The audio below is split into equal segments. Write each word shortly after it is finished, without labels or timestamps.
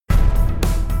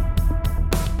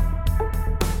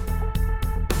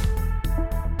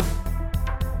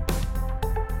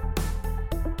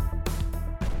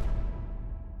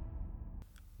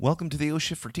Welcome to the O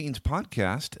Shift for Teens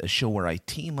podcast, a show where I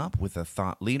team up with a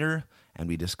thought leader and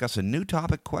we discuss a new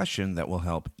topic question that will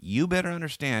help you better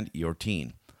understand your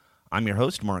teen. I'm your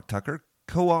host, Mark Tucker,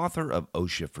 co-author of O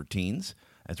Shift for Teens,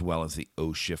 as well as the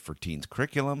O Shift for Teens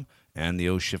curriculum and the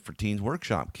O Shift for Teens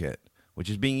workshop kit, which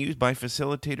is being used by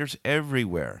facilitators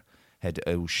everywhere. Head to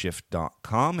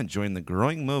oshift.com and join the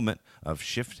growing movement of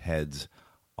shift heads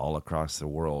all across the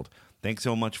world. Thanks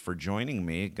so much for joining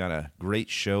me. Got a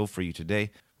great show for you today.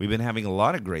 We've been having a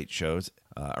lot of great shows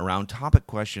around topic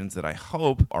questions that I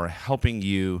hope are helping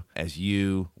you as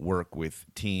you work with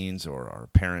teens or are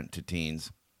parent to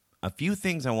teens. A few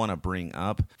things I want to bring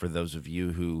up for those of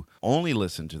you who only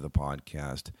listen to the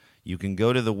podcast. You can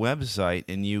go to the website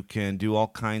and you can do all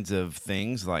kinds of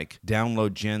things like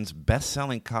download Jen's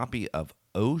best-selling copy of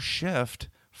O Shift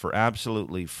for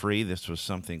absolutely free. This was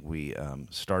something we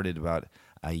started about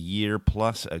a year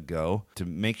plus ago to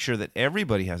make sure that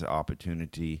everybody has an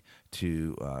opportunity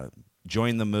to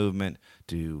join the movement,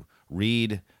 to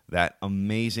read that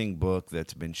amazing book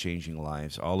that's been changing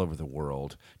lives all over the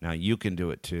world. Now, you can do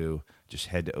it too. Just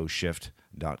head to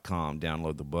oshift.com,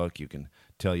 download the book. You can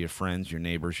tell your friends, your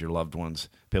neighbors, your loved ones,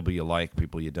 people you like,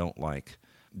 people you don't like.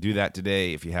 Do that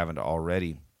today if you haven't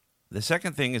already. The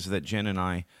second thing is that Jen and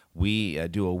I, we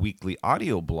do a weekly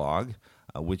audio blog,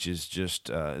 which is just,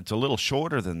 it's a little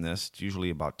shorter than this. It's usually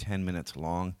about 10 minutes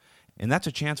long. And that's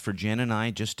a chance for Jen and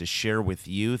I just to share with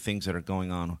you things that are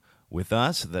going on with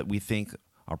us that we think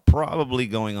are probably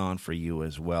going on for you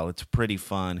as well. It's pretty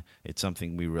fun. It's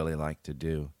something we really like to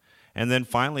do. And then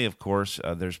finally, of course,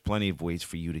 there's plenty of ways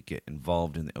for you to get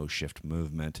involved in the O Shift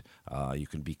movement. You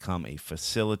can become a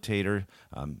facilitator.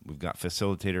 We've got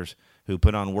facilitators who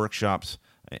put on workshops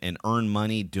and earn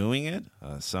money doing it.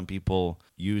 Some people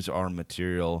use our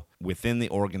material within the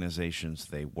organizations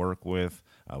they work with.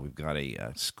 We've got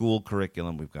a school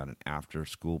curriculum. We've got an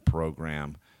after-school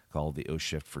program called the O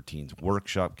Shift for Teens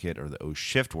Workshop Kit or the O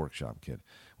Shift Workshop Kit,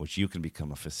 which you can become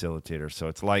a facilitator. So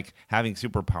it's like having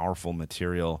super powerful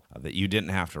material that you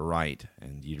didn't have to write,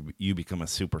 and you become a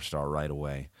superstar right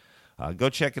away. Go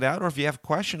check it out, or if you have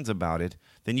questions about it,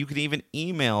 then you can even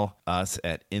email us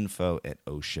at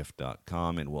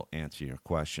info@oshift.com, and we'll answer your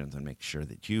questions and make sure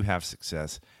that you have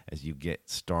success as you get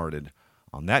started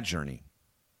on that journey.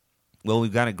 Well,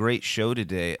 we've got a great show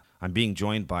today. I'm being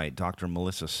joined by Dr.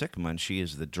 Melissa Sickmund. She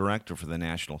is the director for the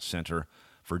National Center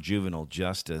for Juvenile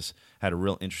Justice. Had a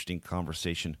real interesting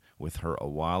conversation with her a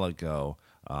while ago.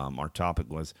 Our topic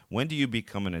was, when do you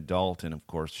become an adult? And, of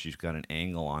course, she's got an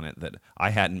angle on it that I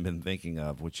hadn't been thinking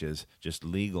of, which is just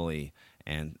legally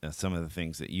and some of the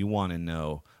things that you want to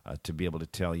know to be able to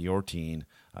tell your teen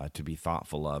to be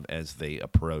thoughtful of as they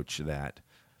approach that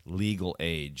legal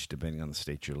age, depending on the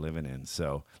state you're living in.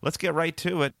 So let's get right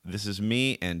to it. This is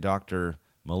me and Dr.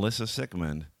 Melissa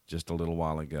Sickmund just a little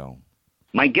while ago.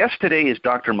 My guest today is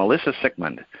Dr. Melissa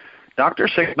Sickmund. Dr.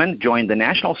 Sickmund joined the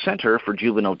National Center for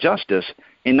Juvenile Justice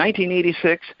in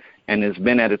 1986 and has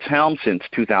been at its helm since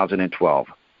 2012.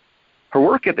 Her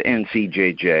work at the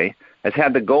NCJJ has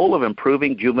had the goal of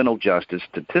improving juvenile justice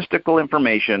statistical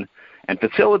information and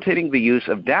facilitating the use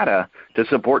of data to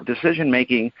support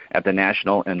decision-making at the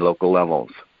national and local levels.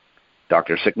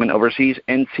 Dr. Sickmund oversees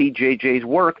NCJJ's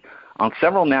work on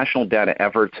several national data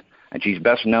efforts, and she's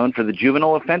best known for the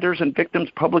Juvenile Offenders and Victims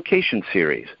publication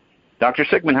series. Dr.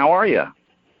 Sickmund, how are you?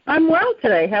 I'm well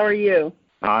today. How are you?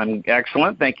 I'm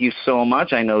excellent. Thank you so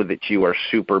much. I know that you are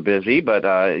super busy, but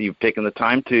you've taken the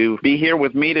time to be here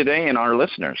with me today and our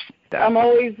listeners. I'm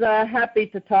always happy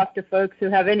to talk to folks who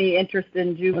have any interest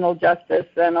in juvenile justice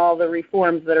and all the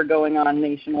reforms that are going on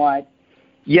nationwide.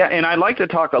 Yeah, and I'd like to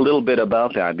talk a little bit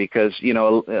about that because, you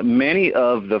know, many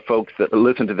of the folks that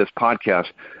listen to this podcast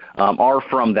are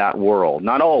from that world.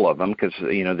 Not all of them, because,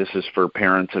 you know, this is for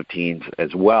parents of teens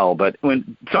as well. But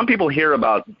when some people hear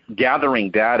about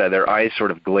gathering data, their eyes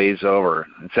sort of glaze over.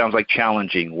 It sounds like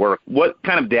challenging work. What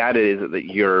kind of data is it that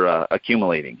you're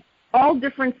accumulating? All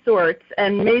different sorts,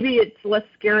 and maybe it's less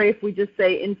scary if we just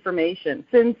say information.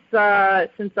 Since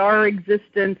our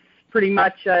existence, pretty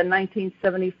much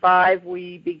 1975,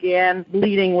 we began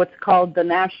leading what's called the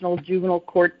National Juvenile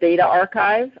Court Data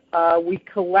Archive. We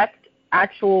collect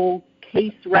actual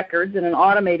case records in an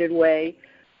automated way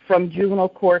from juvenile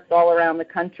courts all around the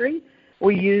country.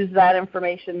 We use that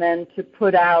information then to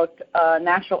put out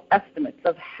national estimates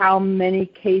of how many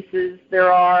cases there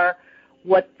are,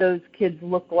 what those kids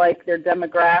look like, their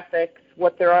demographics,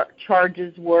 what their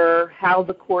charges were, how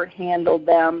the court handled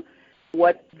them,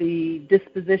 what the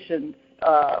dispositions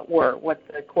were, what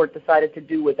the court decided to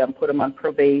do with them, put them on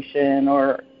probation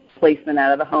or placement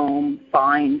out of the home,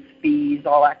 fines, fees,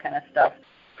 all that kind of stuff.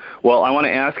 Well, I want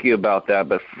to ask you about that,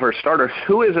 but for starters,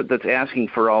 who is it that's asking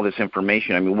for all this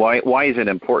information? I mean, why is it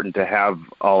important to have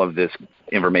all of this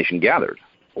information gathered?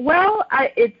 Well,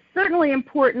 it's certainly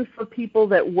important for people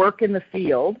that work in the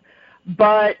field,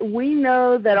 but we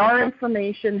know that our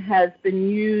information has been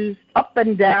used up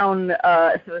and down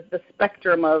the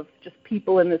spectrum of just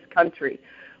people in this country.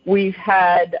 We've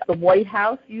had the White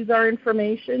House use our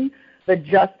information, the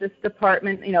Justice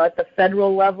Department, at the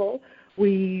federal level.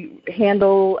 We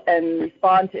handle and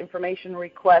respond to information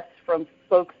requests from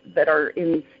folks that are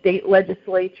in state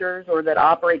legislatures or that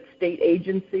operate state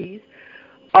agencies.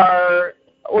 Our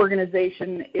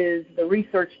organization is the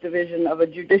research division of a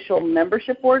judicial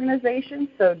membership organization,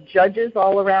 so judges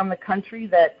all around the country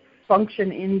that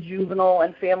function in juvenile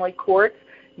and family courts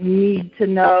need to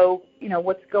know,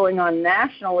 what's going on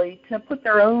nationally to put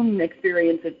their own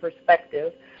experience in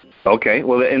perspective. Okay,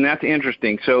 well, and that's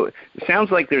interesting. So it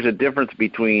sounds like there's a difference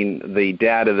between the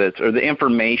data or the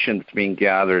information that's being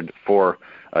gathered for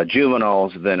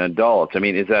juveniles than adults. I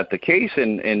mean, is that the case?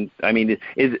 And I mean,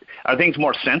 are things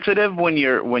more sensitive when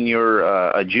you're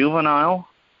a juvenile?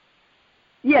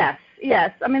 Yes.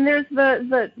 I mean, there's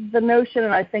the notion,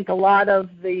 and I think a lot of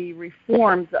the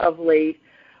reforms of late,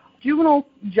 juvenile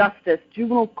justice,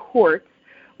 juvenile courts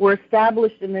were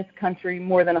established in this country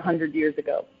more than 100 years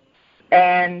ago.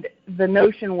 And the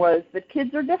notion was that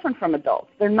kids are different from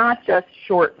adults. They're not just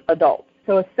short adults.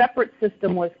 So a separate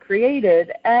system was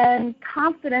created, and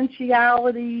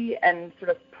confidentiality and sort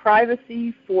of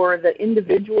privacy for the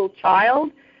individual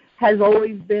child has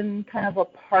always been kind of a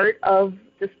part of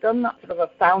the system, sort of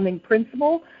a founding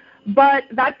principle. But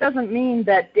that doesn't mean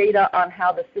that data on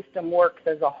how the system works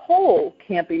as a whole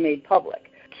can't be made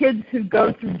public. Kids who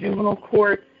go through juvenile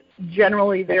courts,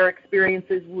 generally their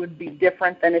experiences would be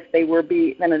different than if they were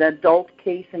than an adult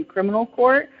case in criminal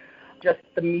court. Just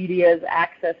the media's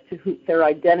access to their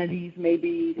identities may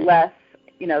be less.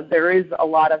 There is a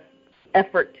lot of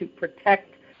effort to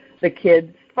protect the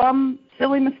kids from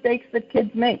silly mistakes that kids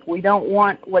make. We don't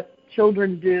want what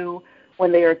children do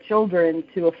when they are children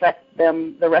to affect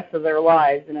them the rest of their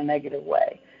lives in a negative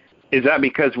way. Is that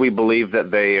because we believe that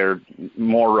they are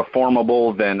more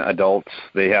reformable than adults?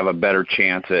 They have a better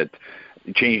chance at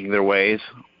changing their ways?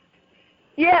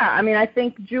 Yeah, I mean, I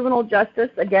think juvenile justice,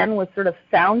 again, was sort of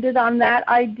founded on that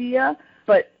idea.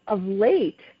 But of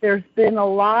late, there's been a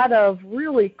lot of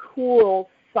really cool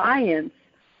science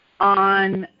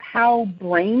on how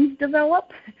brains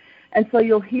develop. And so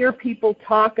you'll hear people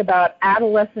talk about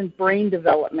adolescent brain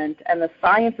development and the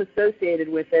science associated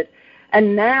with it.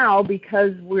 And now,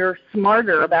 because we're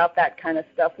smarter about that kind of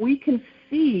stuff, we can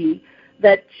see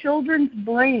that children's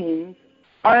brains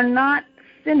are not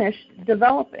finished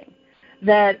developing.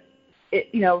 That,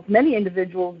 many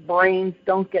individuals' brains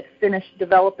don't get finished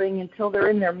developing until they're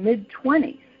in their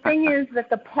mid-20s. The thing is that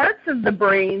the parts of the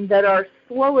brain that are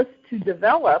slowest to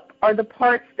develop are the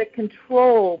parts that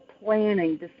control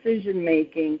planning,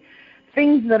 decision-making,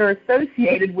 things that are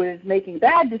associated with making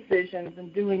bad decisions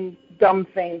and doing dumb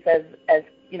things as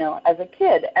a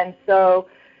kid. And so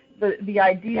the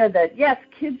idea that, yes,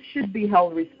 kids should be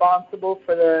held responsible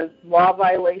for the law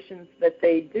violations that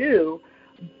they do,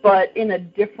 but in a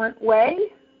different way,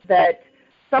 that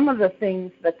some of the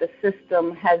things that the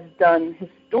system has done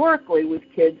historically with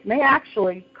kids may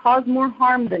actually cause more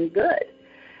harm than good.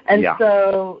 And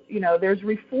so, there's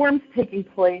reforms taking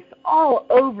place all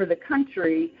over the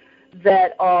country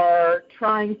that are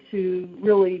trying to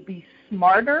really be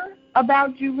smarter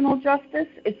about juvenile justice.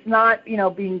 It's not,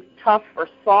 being tough or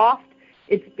soft.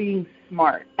 It's being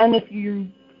smart. And if you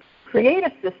create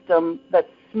a system that's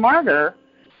smarter,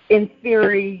 in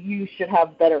theory, you should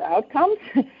have better outcomes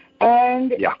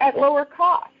and at lower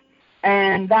cost.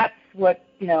 And that's what,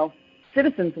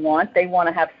 citizens want. They want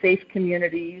to have safe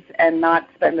communities and not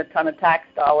spend a ton of tax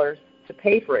dollars to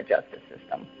pay for a justice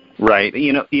system. Right.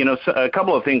 So a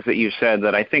couple of things that you said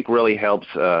that I think really helps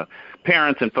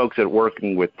parents and folks that are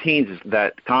working with teens is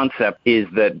that concept is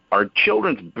that our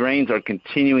children's brains are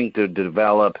continuing to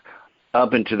develop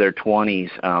up into their 20s.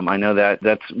 I know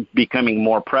that's becoming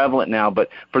more prevalent now, but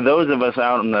for those of us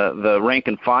out in the rank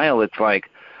and file, it's like,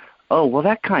 oh, well,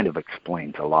 that kind of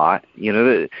explains a lot.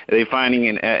 They're finding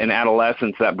in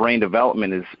adolescence that brain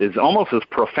development is almost as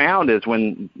profound as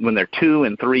when they're 2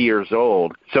 and 3 years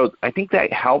old. So I think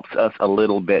that helps us a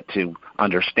little bit to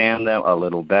understand them a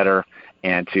little better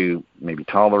and to maybe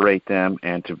tolerate them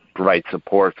and to provide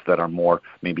supports that are more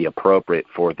maybe appropriate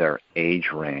for their age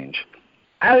range.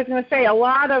 I was going to say a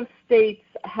lot of states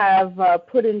have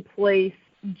put in place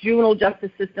juvenile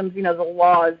justice systems. The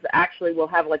laws actually will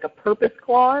have like a purpose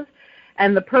clause,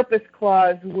 and the purpose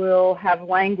clause will have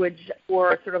language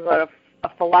for sort of a a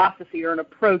philosophy or an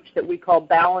approach that we call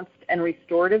balanced and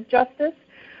restorative justice,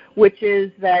 which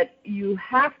is that you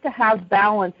have to have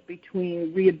balance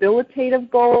between rehabilitative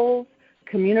goals,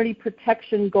 community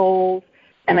protection goals,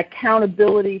 and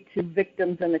accountability to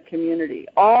victims in the community.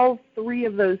 All three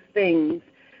of those things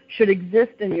should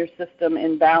exist in your system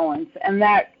in balance, and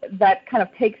that kind of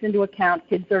takes into account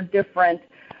kids are different,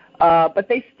 but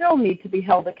they still need to be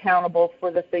held accountable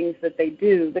for the things that they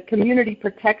do. The community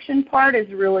protection part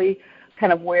is really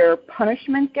kind of where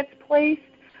punishment gets placed,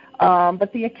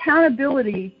 but the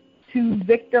accountability to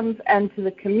victims and to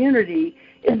the community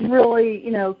is really,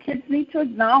 kids need to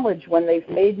acknowledge when they've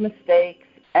made mistakes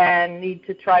and need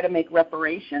to try to make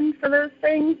reparation for those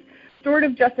things.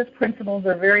 Restorative justice principles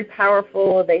are very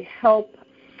powerful. They help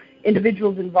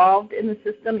individuals involved in the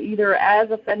system, either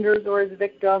as offenders or as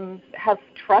victims, have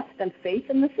trust and faith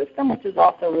in the system, which is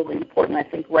also really important. I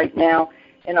think right now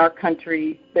in our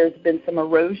country there's been some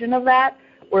erosion of that,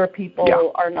 where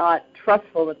people are not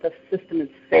trustful that the system is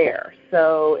fair.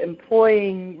 So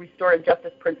employing restorative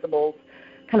justice principles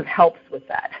kind of helps with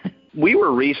that. We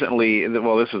were recently,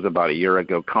 well, this was about a year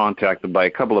ago, contacted by a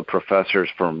couple of professors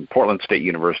from Portland State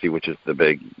University, which is the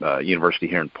big university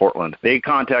here in Portland. They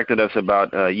contacted us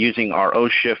about using our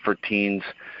O-Shift for Teens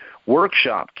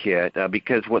workshop kit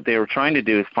because what they were trying to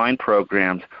do is find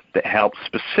programs that help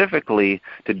specifically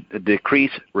to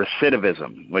decrease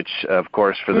recidivism, which, of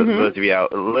course, for those of you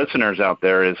listeners out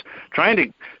there, is trying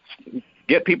to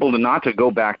get people to not to go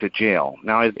back to jail.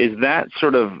 Now, is that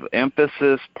sort of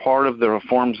emphasis part of the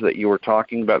reforms that you were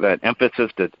talking about, that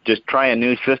emphasis to just try a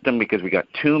new system because we got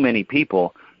too many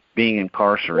people being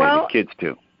incarcerated, kids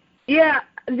too? Yeah,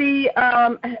 let me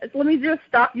just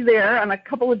stop you there on a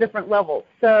couple of different levels.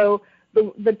 So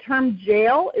the term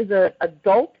jail is an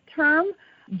adult term.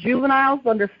 Juveniles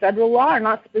under federal law are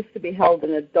not supposed to be held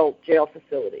in adult jail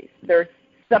facilities. There's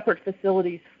separate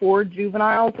facilities for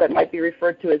juveniles that might be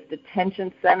referred to as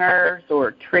detention centers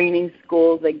or training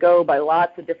schools. They go by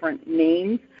lots of different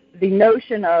names. The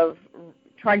notion of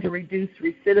trying to reduce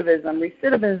recidivism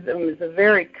is a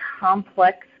very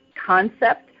complex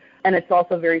concept, and it's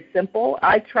also very simple.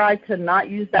 I try to not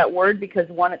use that word because,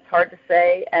 one, it's hard to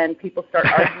say, and people start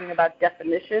arguing about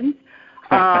definitions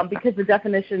because the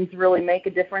definitions really make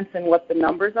a difference in what the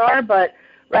numbers are, but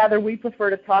rather we prefer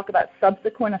to talk about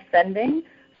subsequent offending.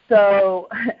 So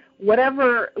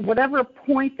whatever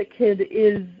point the kid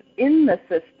is in the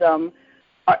system,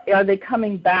 are they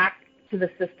coming back to the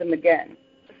system again?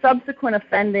 Subsequent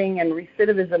offending and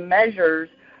recidivism measures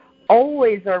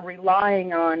always are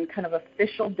relying on kind of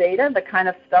official data, the kind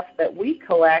of stuff that we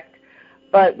collect,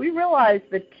 but we realize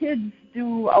that kids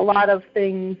do a lot of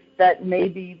things that may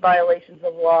be violations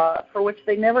of law for which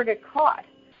they never get caught.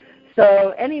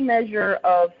 So any measure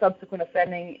of subsequent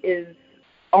offending is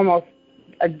almost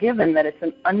a given that it's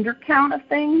an undercount of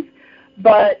things,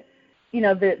 but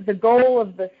the goal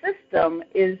of the system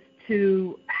is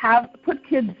to put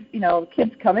kids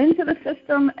come into the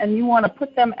system, and you want to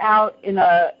put them out in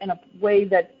a way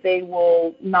that they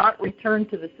will not return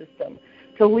to the system,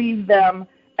 to leave them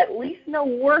at least no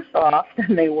worse off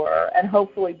than they were, and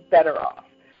hopefully better off.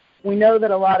 We know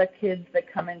that a lot of kids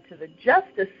that come into the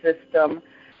justice system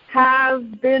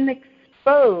have been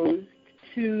exposed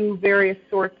to various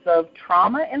sorts of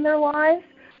trauma in their lives,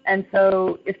 and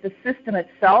so if the system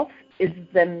itself is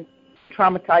then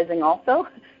traumatizing also,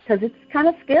 because it's kind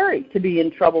of scary to be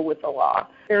in trouble with the law.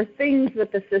 There are things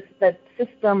that that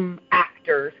system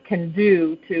actors can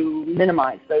do to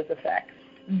minimize those effects.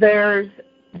 There's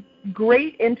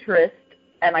great interest,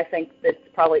 and I think that's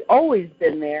probably always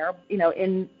been there,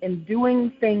 in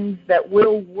doing things that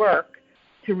will work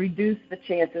to reduce the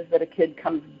chances that a kid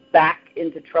comes back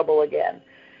into trouble again.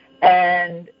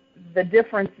 And the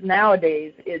difference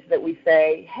nowadays is that we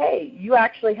say, hey, you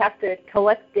actually have to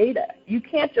collect data. You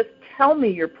can't just tell me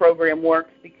your program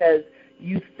works because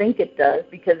you think it does,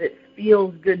 because it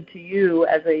feels good to you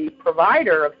as a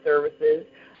provider of services.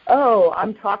 Oh,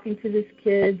 I'm talking to these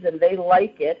kids and they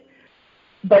like it,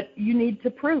 but you need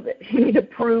to prove it. You need to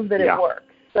prove that it works.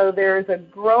 So there's a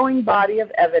growing body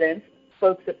of evidence.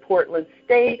 Folks at Portland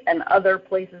State and other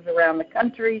places around the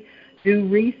country do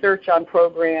research on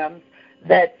programs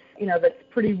that's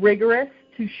pretty rigorous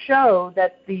to show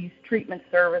that these treatment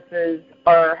services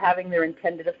are having their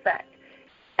intended effect.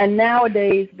 And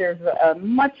nowadays there's a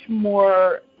much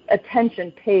more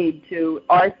attention paid to,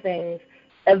 are things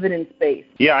evidence-based?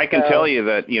 Yeah, I can tell you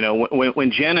that,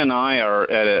 when Jen and I are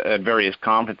at various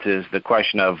conferences, the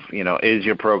question of, is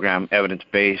your program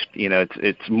evidence-based,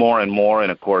 it's more and more,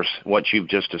 and of course what you've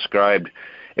just described,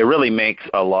 it really makes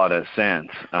a lot of sense.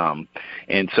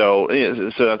 And so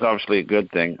that's obviously a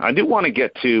good thing. I do want to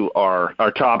get to our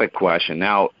topic question.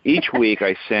 Now, each week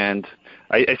I send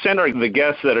the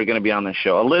guests that are going to be on the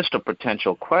show a list of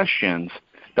potential questions.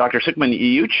 Dr. Sickmund,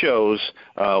 you chose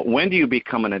when do you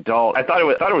become an adult? I thought it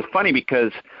was funny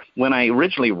because when I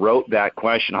originally wrote that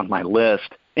question on my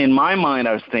list, in my mind,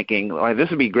 I was thinking, this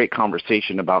would be a great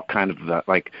conversation about kind of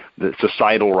the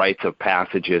societal rites of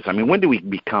passages. I mean, when do we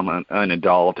become an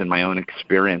adult in my own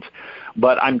experience?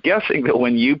 But I'm guessing that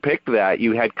when you picked that,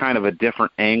 you had kind of a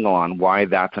different angle on why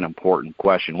that's an important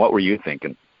question. What were you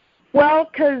thinking? Well,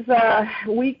 because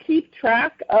we keep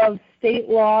track of state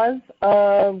laws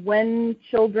of when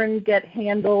children get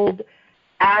handled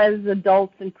as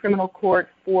adults in criminal court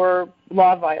for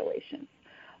law violations.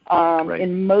 Right.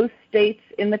 In most states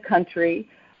in the country,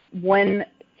 when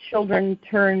children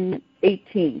turn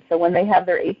 18, so when they have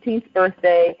their 18th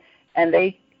birthday and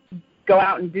they go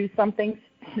out and do something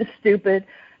stupid,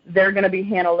 they're going to be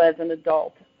handled as an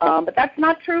adult. But that's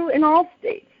not true in all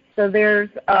states. So there's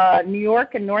New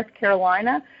York and North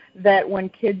Carolina that when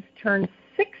kids turn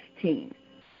 16,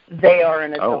 they are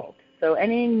an adult. So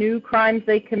any new crimes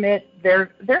they commit,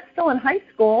 they're still in high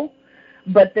school,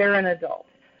 but they're an adult.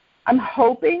 I'm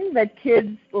hoping that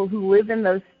kids who live in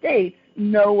those states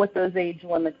know what those age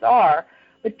limits are.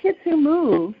 But kids who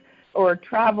move or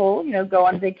travel, go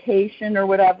on vacation or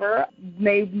whatever,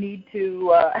 may need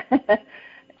to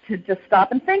to just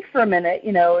stop and think for a minute.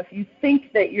 If you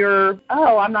think that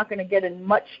I'm not going to get in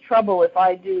much trouble if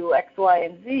I do X, Y,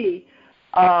 and Z,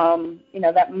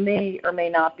 that may or may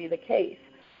not be the case.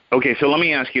 Okay, so let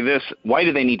me ask you this. Why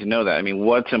do they need to know that? I mean,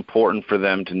 what's important for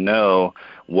them to know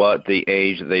what the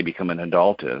age that they become an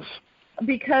adult is?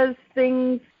 Because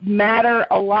things matter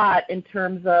a lot in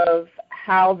terms of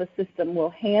how the system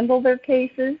will handle their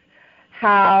cases,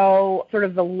 how sort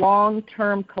of the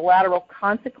long-term collateral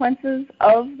consequences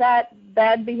of that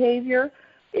bad behavior.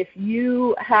 If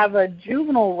you have a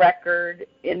juvenile record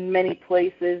in many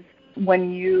places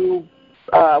when you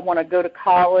want to go to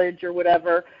college or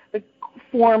whatever, the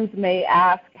forms may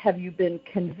ask, have you been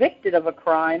convicted of a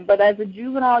crime? But as a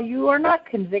juvenile, you are not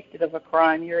convicted of a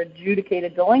crime. You're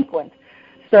adjudicated delinquent.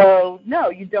 So, no,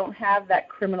 you don't have that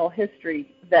criminal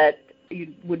history that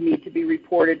you would need to be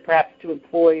reported perhaps to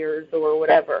employers or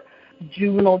whatever.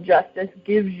 Juvenile justice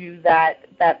gives you that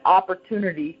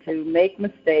opportunity to make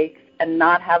mistakes and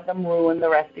not have them ruin the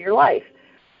rest of your life.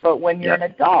 But when you're an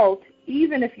adult,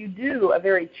 even if you do a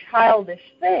very childish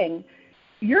thing,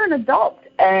 you're an adult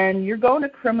and you're going to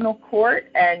criminal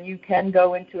court and you can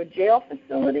go into a jail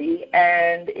facility,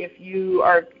 and if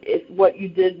what you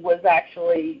did was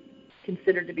actually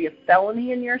considered to be a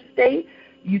felony in your state,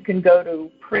 you can go to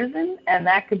prison, and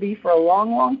that could be for a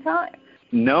long, long time.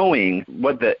 Knowing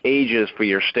what the age is for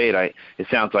your state, it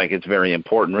sounds like it's very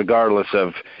important, regardless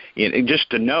of, just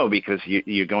to know, because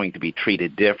you're going to be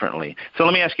treated differently. So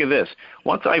let me ask you this.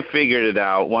 Once I've figured it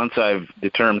out, once I've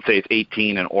determined, say it's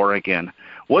 18 in Oregon,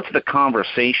 what's the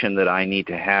conversation that I need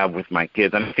to have with my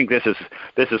kids? And I think this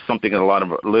is something that a lot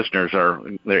of listeners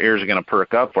their ears are going to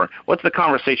perk up for. What's the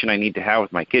conversation I need to have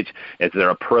with my kids as they're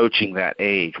approaching that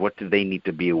age? What do they need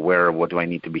to be aware of? What do I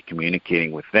need to be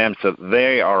communicating with them so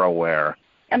they are aware?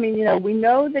 I mean, we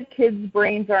know that kids'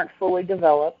 brains aren't fully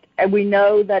developed, and we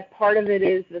know that part of it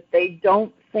is that they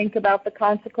don't think about the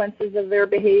consequences of their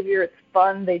behavior. It's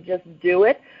fun. They just do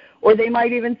it. Or they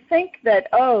might even think that,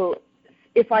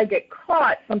 if I get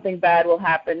caught, something bad will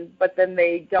happen, but then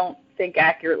they don't think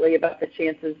accurately about the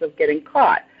chances of getting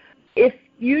caught. If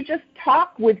you just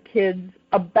talk with kids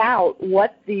about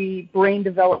what the brain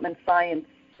development science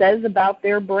says about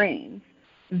their brains,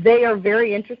 they are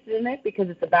very interested in it because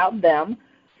it's about them.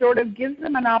 Sort of gives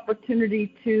them an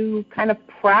opportunity to kind of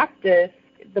practice.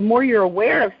 The more you're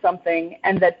aware of something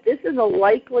and that this is a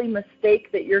likely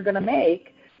mistake that you're going to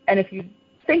make, and if you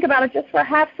think about it just for a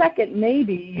half second,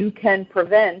 maybe you can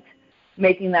prevent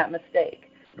making that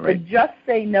mistake. Right. The just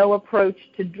say no approach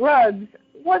to drugs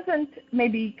wasn't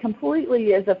maybe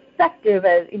completely as effective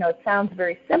as, it sounds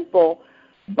very simple,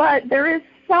 but there is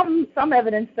some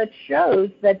evidence that shows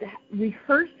that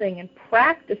rehearsing and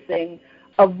practicing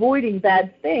avoiding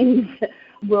bad things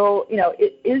will,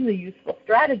 it is a useful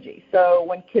strategy. So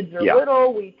when kids are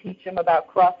little, we teach them about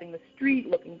crossing the street,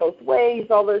 looking both ways,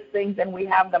 all those things, and we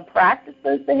have them practice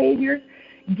those behaviors,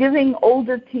 giving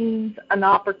older teens an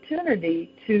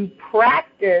opportunity to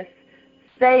practice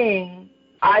saying,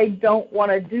 I don't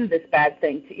want to do this bad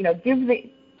thing.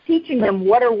 Teaching them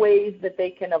what are ways that they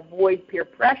can avoid peer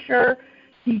pressure,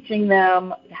 teaching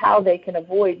them how they can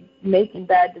avoid making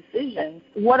bad decisions.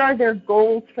 What are their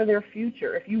goals for their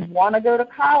future? If you want to go to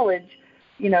college,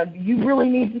 you really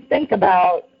need to think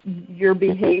about your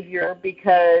behavior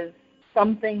because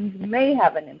some things may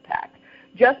have an impact.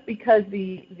 Just because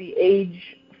the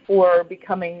age for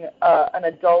becoming an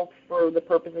adult for the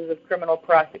purposes of criminal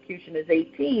prosecution is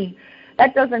 18,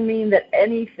 that doesn't mean that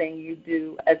anything you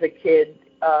do as a kid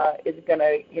is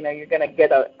gonna, you're gonna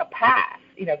get a pass.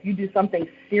 If you do something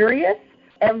serious,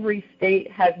 every state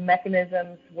has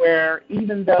mechanisms where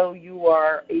even though you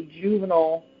are a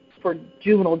juvenile for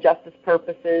juvenile justice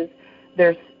purposes,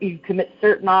 you commit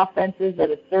certain offenses at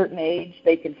a certain age,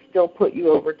 they can still put you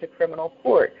over to criminal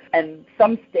court. And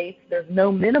some states, there's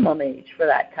no minimum age for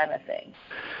that kind of thing.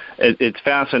 It's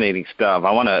fascinating stuff.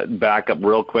 I want to back up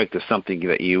real quick to something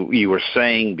that you were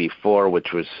saying before,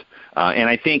 which was, and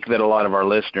I think that a lot of our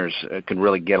listeners could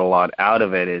really get a lot out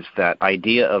of it, is that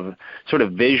idea of sort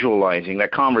of visualizing,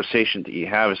 that conversation that you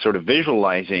have is sort of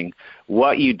visualizing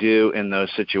what you do in those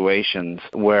situations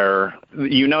where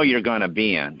you're going to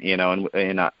be in,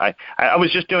 and I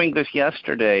was just doing this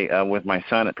yesterday with my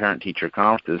son at parent-teacher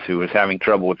conferences who was having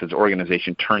trouble with his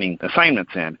organization turning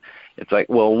assignments in. It's like,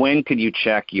 well, when could you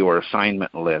check your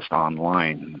assignment list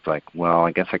online? And it's like, well,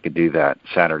 I guess I could do that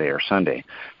Saturday or Sunday.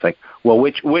 It's like, well,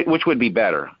 which would be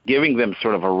better? Giving them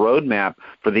sort of a roadmap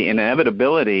for the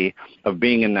inevitability of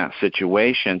being in that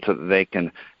situation so that they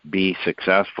can be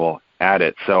successful at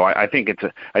it. So I think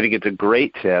it's a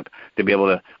great tip to be able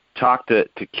to talk to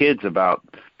kids about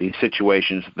these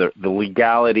situations, the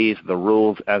legalities, the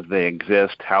rules as they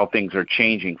exist, how things are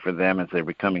changing for them as they're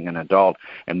becoming an adult,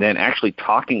 and then actually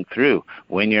talking through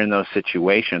when you're in those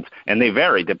situations. And they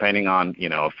vary depending on,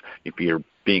 if you're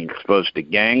being exposed to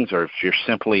gangs or if you're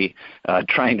simply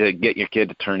trying to get your kid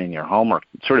to turn in your homework,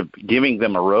 sort of giving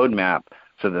them a roadmap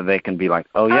so that they can be like,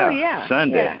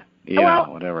 Sunday,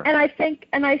 whatever. And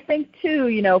I think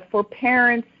too, for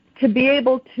parents to be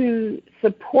able to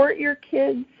support your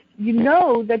kids,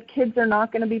 that kids are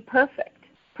not going to be perfect.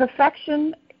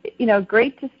 Perfection,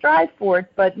 great to strive for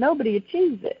it, but nobody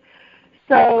achieves it.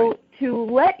 So to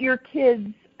let your kids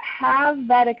have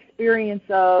that experience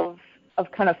of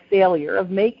kind of failure,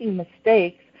 of making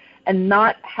mistakes and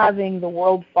not having the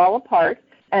world fall apart,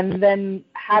 and then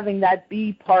having that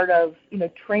be part of,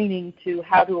 training to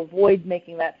how to avoid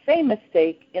making that same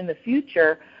mistake in the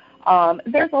future,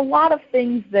 there's a lot of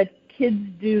things that kids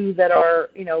do that are,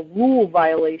 rule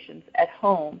violations at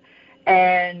home.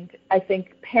 And I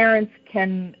think parents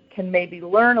can maybe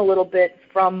learn a little bit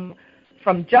from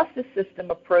justice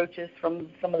system approaches from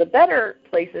some of the better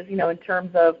places, in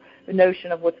terms of the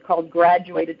notion of what's called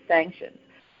graduated sanctions.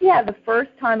 Yeah, the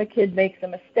first time a kid makes a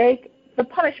mistake, the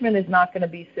punishment is not going to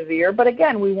be severe. But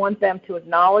again, we want them to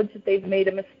acknowledge that they've made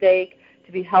a mistake,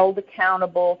 to be held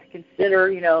accountable, to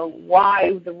consider,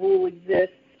 why the rule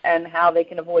exists and how they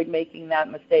can avoid making that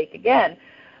mistake again.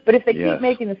 But if they keep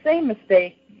making the same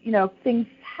mistake, things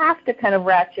have to kind of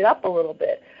ratchet up a little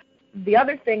bit. The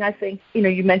other thing I think,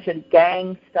 you mentioned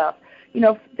gang stuff.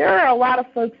 There are a lot of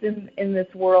folks in this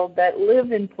world that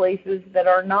live in places that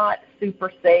are not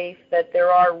super safe, that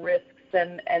there are risks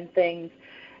and things.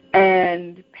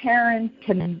 And parents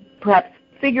can perhaps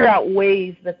figure out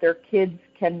ways that their kids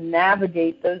can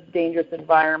navigate those dangerous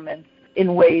environments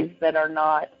in ways that are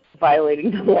not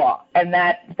violating the law. And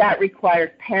that requires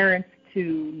parents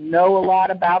to know a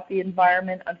lot about the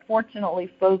environment.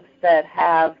 Unfortunately, folks that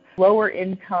have lower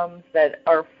incomes, that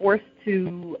are forced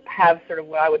to have sort of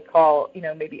what I would call,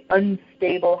 maybe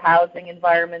unstable housing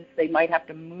environments, they might have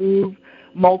to move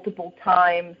multiple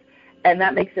times, and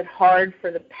that makes it hard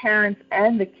for the parents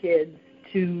and the kids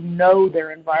to know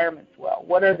their environments well.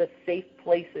 What are the safe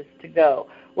places to go?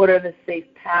 What are the safe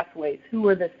pathways? Who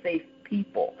are the safe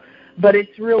people? But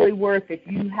it's really worth it.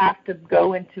 You have to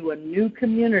go into a new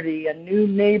community, a new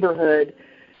neighborhood,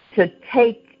 to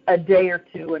take a day or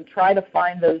two and try to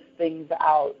find those things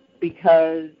out,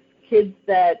 because kids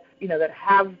that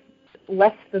have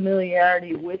less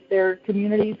familiarity with their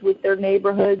communities, with their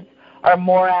neighborhoods, are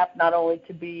more apt not only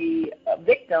to be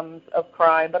victims of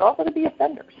crime, but also to be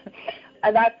offenders.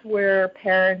 And that's where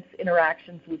parents'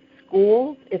 interactions with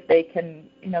schools, if they can,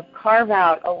 carve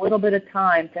out a little bit of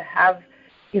time to have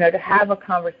a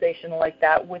conversation like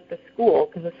that with the school,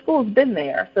 because the school's been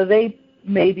there, so they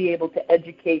may be able to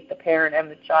educate the parent and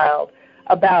the child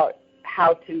about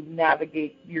how to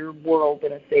navigate your world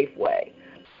in a safe way.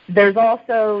 There's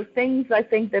also things I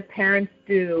think that parents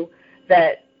do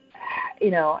that,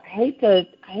 I hate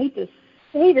to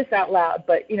say this out loud,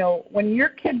 but, when your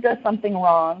kid does something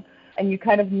wrong and you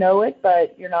kind of know it,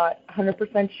 but you're not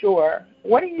 100% sure,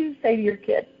 what do you say to your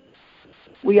kid?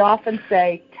 We often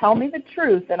say, tell me the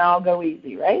truth and I'll go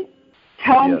easy, right?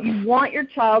 You want your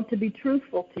child to be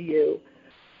truthful to you,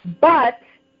 but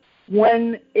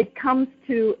When it comes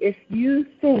to if you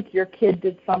think your kid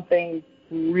did something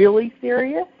really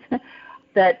serious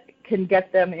that can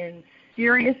get them in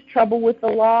serious trouble with the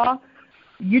law,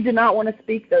 you do not want to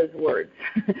speak those words.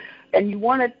 And you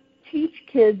want to teach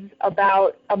kids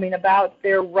about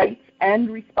their rights and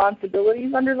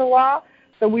responsibilities under the law.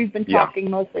 So we've been talking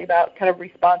mostly about kind of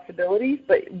responsibilities,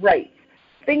 but rights.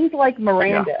 Things like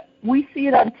Miranda, we see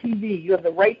it on TV. You have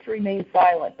the right to remain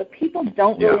silent, but people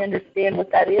don't really understand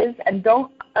what that is and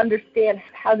don't understand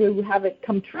how to have it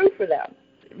come true for them.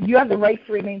 You have the right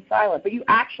to remain silent, but you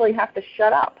actually have to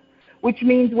shut up, which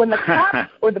means when the cop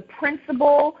or the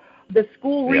principal, the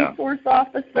school resource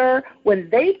officer, when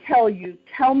they tell you,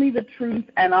 tell me the truth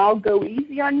and I'll go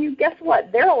easy on you, guess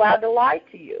what? They're allowed to lie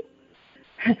to you.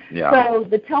 So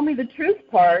the tell me the truth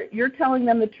part, you're telling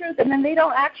them the truth, and then they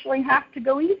don't actually have to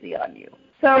go easy on you.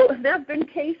 So there have been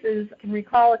cases, I can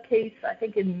recall a case, I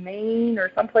think in Maine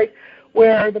or someplace,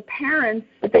 where the parents,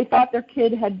 if they thought their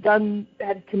kid had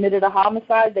committed a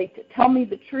homicide, they tell me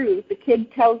the truth. The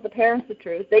kid tells the parents the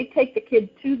truth. They take the kid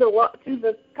to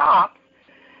the cops,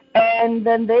 and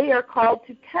then they are called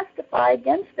to testify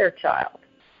against their child.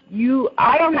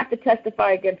 I don't have to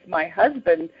testify against my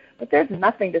husband, but there's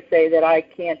nothing to say that I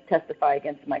can't testify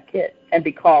against my kid and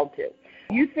be called to.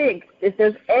 You think if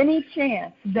there's any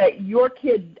chance that your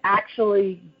kid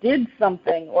actually did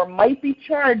something or might be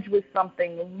charged with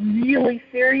something really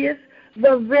serious,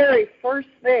 the very first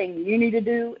thing you need to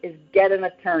do is get an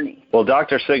attorney. Well,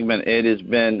 Dr. Sickmund, it has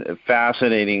been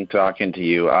fascinating talking to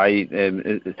you.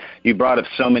 You brought up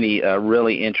so many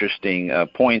really interesting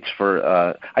points for,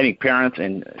 I think, parents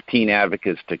and teen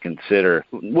advocates to consider.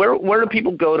 Where do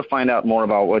people go to find out more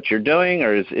about what you're doing,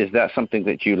 or is that something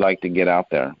that you'd like to get out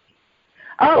there?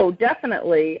 Oh,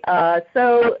 definitely.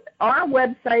 So our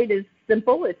website is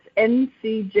simple. It's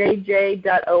ncjj.org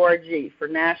for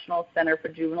National Center for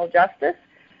Juvenile Justice,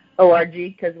 ORG,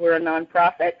 because we're a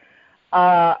nonprofit.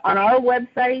 On our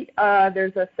website,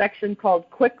 there's a section called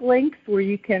Quick Links where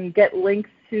you can get links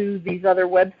to these other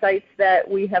websites that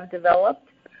we have developed.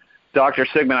 Dr.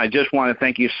 Sickmund, I just want to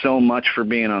thank you so much for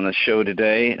being on the show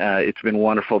today. It's been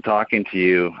wonderful talking to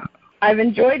you. I've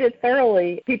enjoyed it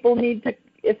thoroughly. People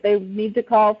if they need to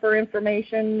call for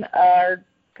information, our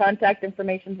contact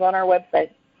information is on our website.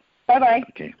 Bye-bye.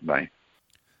 Okay, bye.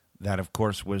 That, of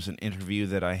course, was an interview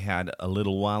that I had a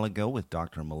little while ago with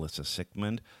Dr. Melissa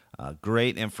Sickmund.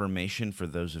 Great information for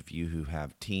those of you who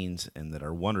have teens and that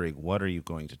are wondering what are you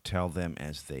going to tell them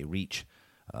as they reach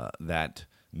that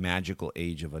magical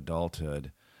age of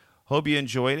adulthood. Hope you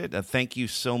enjoyed it. Thank you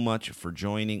so much for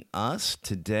joining us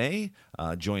today.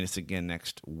 Join us again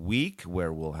next week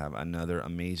where we'll have another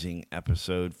amazing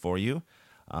episode for you.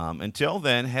 Until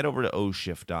then, head over to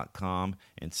oshift.com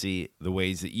and see the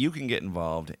ways that you can get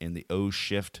involved in the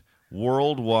OShift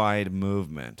worldwide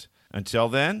movement. Until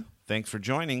then, thanks for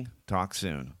joining. Talk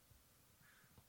soon.